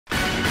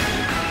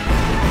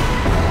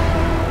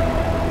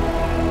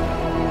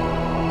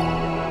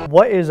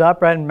What is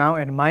up, Red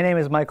Mountain? My name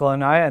is Michael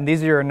Anaya, and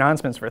these are your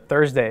announcements for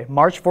Thursday,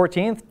 March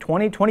 14th,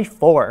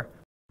 2024.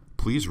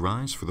 Please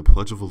rise for the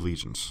Pledge of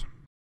Allegiance.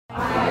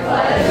 I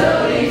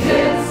pledge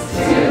allegiance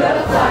to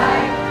the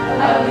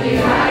flag of the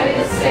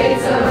United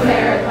States of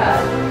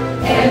America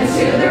and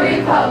to the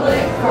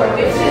republic for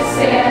which it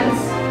stands,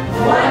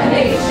 one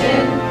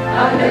nation,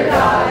 under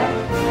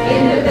God,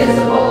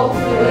 indivisible,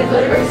 with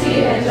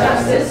liberty and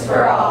justice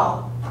for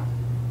all.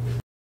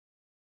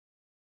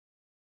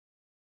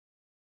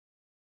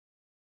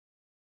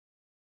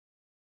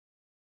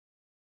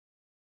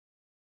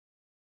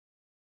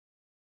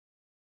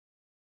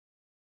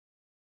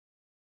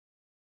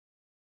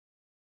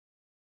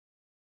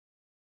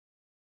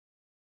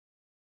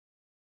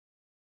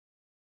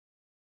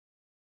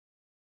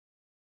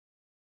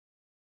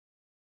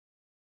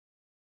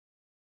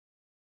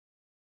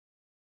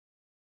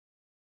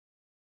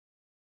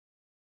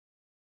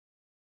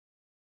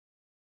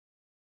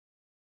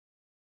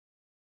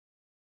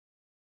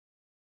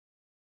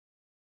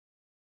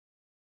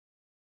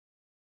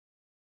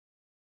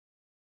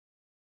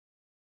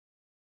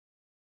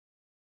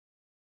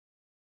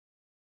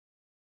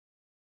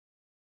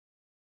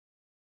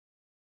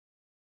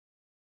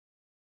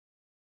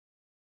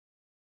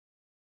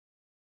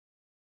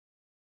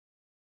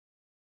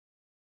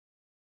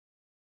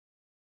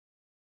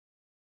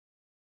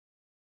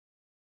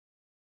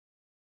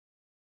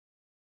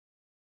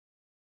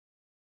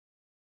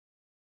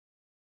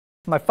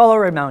 My fellow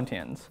Red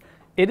Mountainians,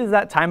 it is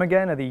that time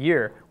again of the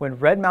year when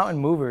Red Mountain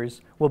Movers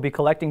will be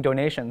collecting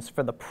donations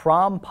for the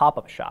Prom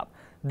Pop-Up Shop.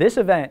 This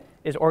event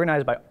is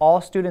organized by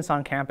all students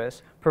on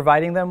campus,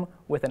 providing them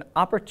with an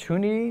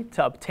opportunity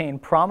to obtain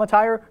prom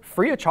attire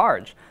free of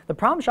charge. The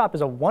Prom Shop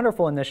is a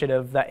wonderful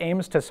initiative that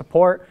aims to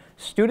support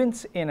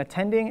students in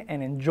attending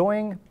and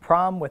enjoying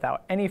prom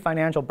without any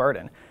financial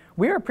burden.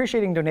 We are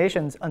appreciating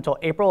donations until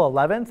April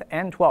 11th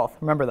and 12th.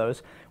 Remember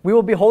those. We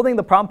will be holding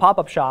the Prom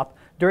Pop-Up Shop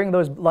during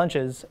those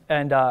lunches,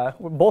 and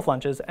both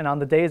lunches, and on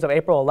the days of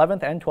April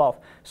 11th and 12th.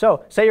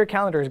 So set your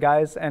calendars,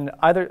 guys, and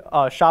either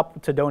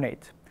shop to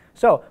donate.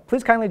 So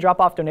please kindly drop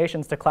off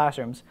donations to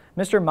classrooms.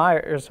 Mr.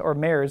 Myers or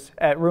Mayers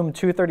at room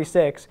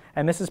 236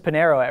 and Mrs.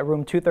 Pinero at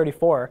room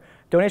 234.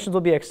 Donations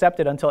will be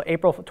accepted until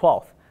April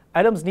 12th.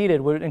 Items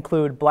needed would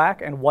include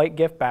black and white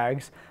gift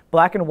bags,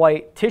 black and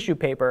white tissue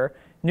paper,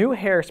 new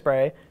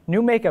hairspray,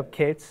 new makeup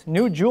kits,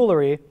 new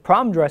jewelry,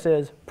 prom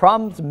dresses,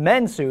 prom's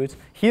men's suits,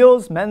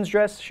 heels, men's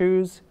dress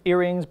shoes,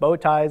 earrings, bow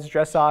ties,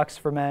 dress socks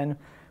for men,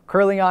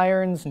 curling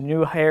irons,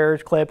 new hair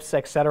clips,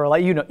 etc.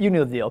 Like you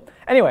know the deal.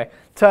 Anyway,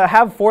 to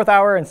have 4th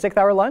hour and 6th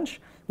hour lunch,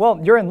 well,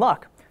 you're in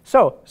luck.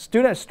 So,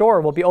 Student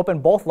Store will be open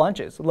both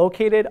lunches,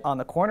 located on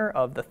the corner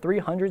of the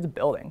 300s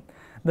building.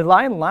 The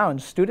Lion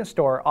Lounge Student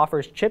Store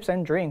offers chips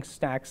and drinks,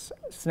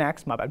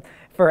 snacks, my bad,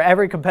 for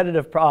every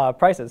competitive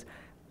prices.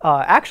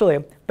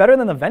 Actually, better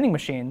than the vending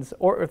machines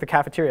or the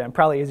cafeteria, and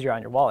probably easier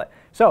on your wallet.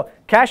 So,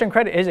 cash and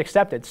credit is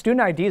accepted.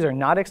 Student IDs are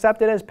not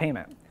accepted as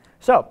payment.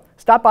 So,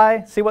 stop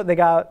by, see what they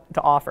got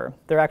to offer.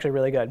 They're actually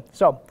really good.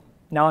 So,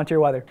 now onto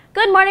your weather.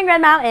 Good morning,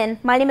 Red Mountain.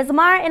 My name is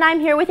Amar, and I'm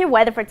here with your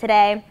weather for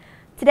today.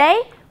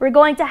 Today, we're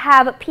going to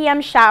have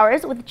PM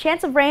showers with a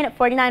chance of rain at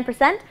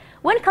 49%,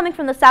 wind coming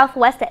from the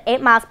southwest at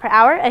 8 miles per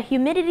hour, a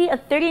humidity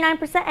of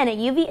 39%, and a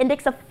UV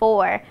index of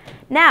 4.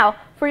 Now,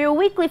 for your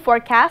weekly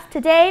forecast,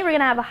 today we're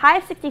going to have a high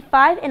of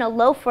 65 and a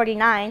low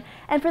 49.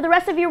 And for the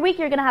rest of your week,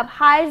 you're going to have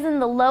highs in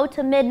the low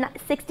to mid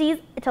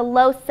 60s to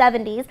low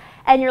 70s.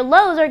 And your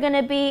lows are going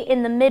to be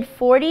in the mid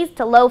 40s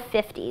to low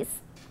 50s.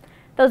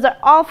 Those are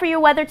all for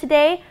your weather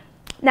today.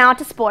 Now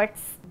to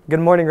sports. Good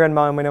morning, Red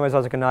Mountain. My name is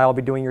Isaac and I'll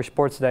be doing your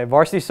sports today.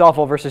 Varsity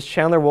softball versus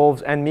Chandler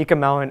Wolves and Mika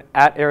Mountain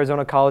at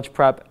Arizona College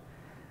Prep.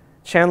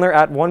 Chandler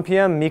at 1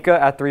 p.m.,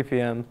 Mika at 3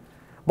 p.m.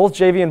 Both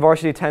JV and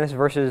varsity tennis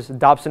versus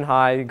Dobson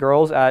High,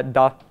 girls at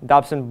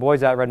Dobson,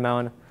 boys at Red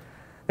Mountain.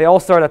 They all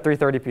start at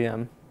 3:30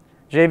 p.m.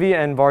 JV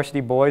and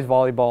varsity boys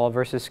volleyball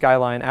versus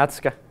Skyline at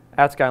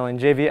Skyline.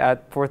 JV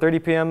at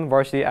 4:30 p.m.,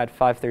 varsity at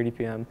 5:30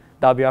 p.m.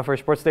 That'll be all for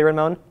Sports Day, Red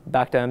Mountain.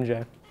 Back to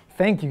MJ.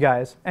 Thank you,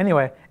 guys.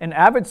 Anyway, an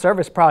avid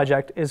service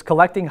project is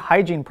collecting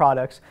hygiene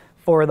products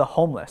for the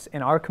homeless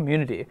in our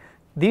community.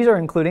 These are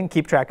including,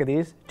 keep track of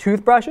these,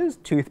 toothbrushes,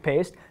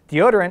 toothpaste,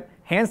 deodorant,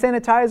 hand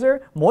sanitizer,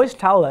 moist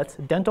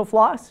towelettes, dental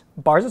floss,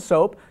 bars of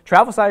soap,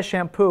 travel size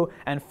shampoo,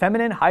 and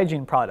feminine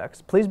hygiene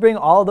products. Please bring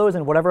all of those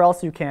and whatever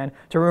else you can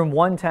to room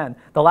 110.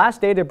 The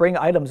last day to bring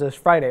items is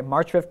Friday,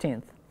 March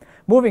 15th.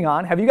 Moving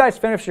on, have you guys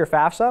finished your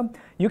FAFSA?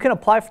 You can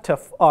apply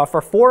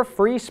for 4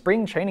 free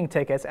spring training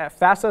tickets at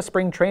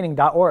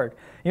FAFSAspringtraining.org.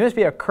 You must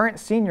be a current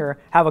senior,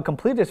 have a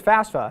completed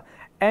FAFSA,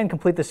 and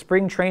complete the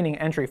spring training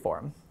entry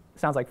form.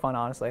 Sounds like fun,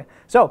 honestly.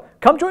 So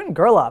come join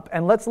Girl Up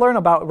and let's learn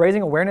about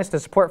raising awareness to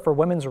support for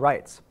women's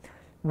rights.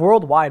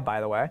 Worldwide, by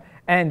the way.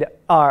 And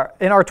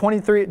in our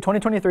 2023 to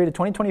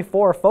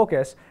 2024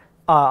 focus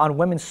on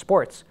women's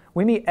sports,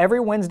 we meet every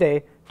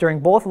Wednesday during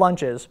both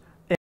lunches.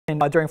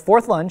 During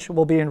 4th lunch,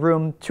 we'll be in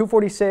room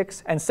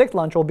 246, and 6th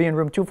lunch will be in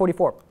room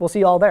 244. We'll see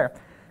you all there.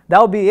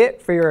 That'll be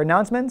it for your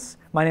announcements.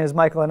 My name is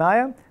Michael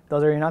Anaya.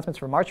 Those are your announcements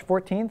for March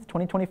 14th,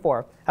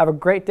 2024. Have a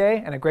great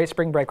day and a great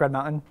spring break, Red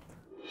Mountain.